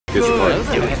Good.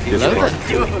 Do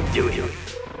it. Do it.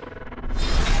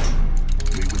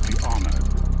 We would be honored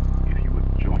if you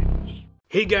would join us.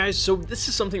 Hey guys, so this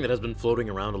is something that has been floating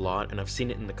around a lot, and I've seen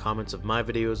it in the comments of my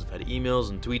videos. I've had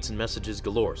emails and tweets and messages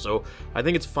galore, so I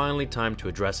think it's finally time to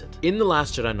address it. In the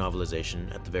Last Jedi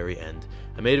novelization, at the very end,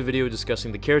 I made a video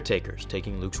discussing the caretakers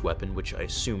taking Luke's weapon, which I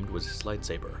assumed was his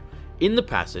lightsaber. In the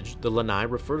passage, the Lanai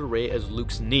refer to Rey as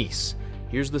Luke's niece.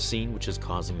 Here's the scene which is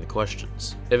causing the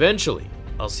questions. Eventually,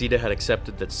 Alcida had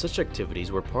accepted that such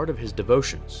activities were part of his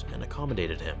devotions and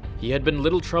accommodated him. He had been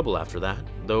little trouble after that,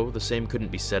 though the same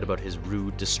couldn't be said about his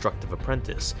rude, destructive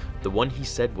apprentice, the one he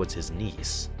said was his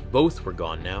niece. Both were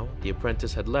gone now. The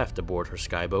apprentice had left aboard her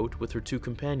skyboat with her two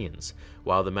companions,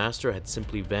 while the master had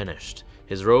simply vanished,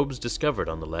 his robes discovered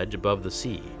on the ledge above the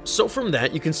sea. So from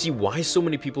that, you can see why so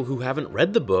many people who haven't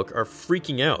read the book are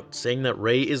freaking out, saying that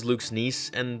Rey is Luke's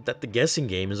niece and that the guessing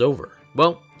game is over.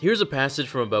 Well, here's a passage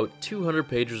from about 200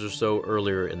 pages or so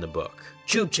earlier in the book.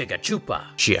 "Chu chicka chupa?"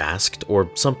 she asked, or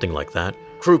something like that.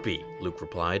 "Croupy," Luke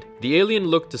replied. The alien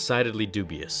looked decidedly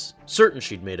dubious. Certain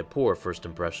she'd made a poor first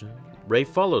impression, Rey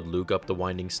followed Luke up the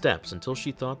winding steps until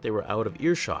she thought they were out of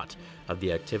earshot of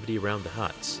the activity around the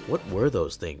huts. "What were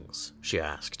those things?" she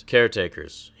asked.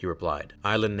 "Caretakers," he replied.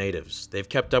 "Island natives. They've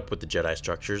kept up with the Jedi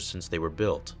structures since they were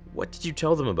built." "What did you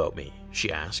tell them about me?"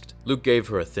 she asked. Luke gave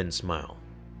her a thin smile.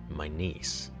 "My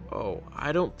niece." "Oh,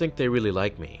 I don't think they really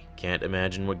like me." "Can't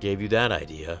imagine what gave you that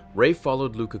idea." Rey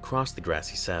followed Luke across the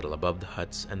grassy saddle above the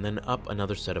huts and then up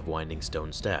another set of winding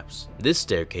stone steps. This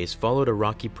staircase followed a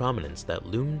rocky prominence that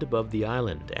loomed above the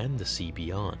island and the sea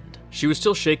beyond. She was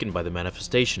still shaken by the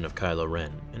manifestation of Kylo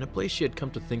Ren, in a place she had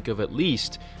come to think of at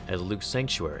least as Luke's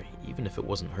sanctuary, even if it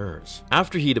wasn't hers.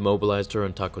 After he'd immobilized her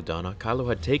on Takodana, Kylo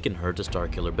had taken her to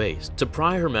Starkiller Base to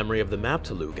pry her memory of the map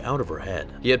to Luke out of her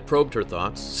head. He had probed her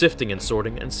thoughts, sifting and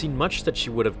sorting, and seen much that she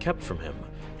would have kept from him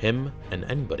and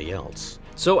anybody else.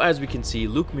 So as we can see,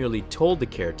 Luke merely told the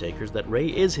caretakers that Rey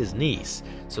is his niece,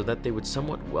 so that they would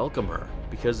somewhat welcome her,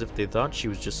 because if they thought she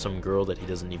was just some girl that he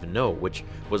doesn't even know, which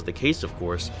was the case of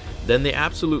course, then they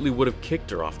absolutely would have kicked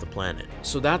her off the planet.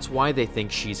 So that's why they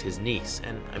think she's his niece,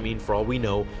 and I mean, for all we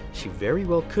know, she very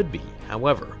well could be.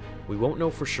 However, we won't know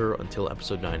for sure until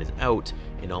episode 9 is out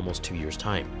in almost 2 years'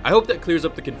 time. I hope that clears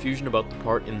up the confusion about the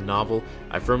part in the novel.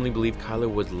 I firmly believe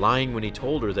Kylo was lying when he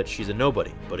told her that she's a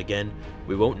nobody, but again,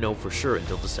 we won't know for sure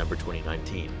until December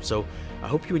 2019. So I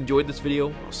hope you enjoyed this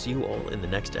video. I'll see you all in the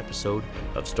next episode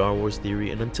of Star Wars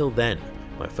Theory, and until then,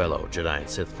 my fellow Jedi and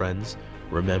Sith friends,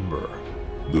 remember,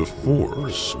 The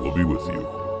Force will be with you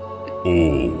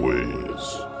always.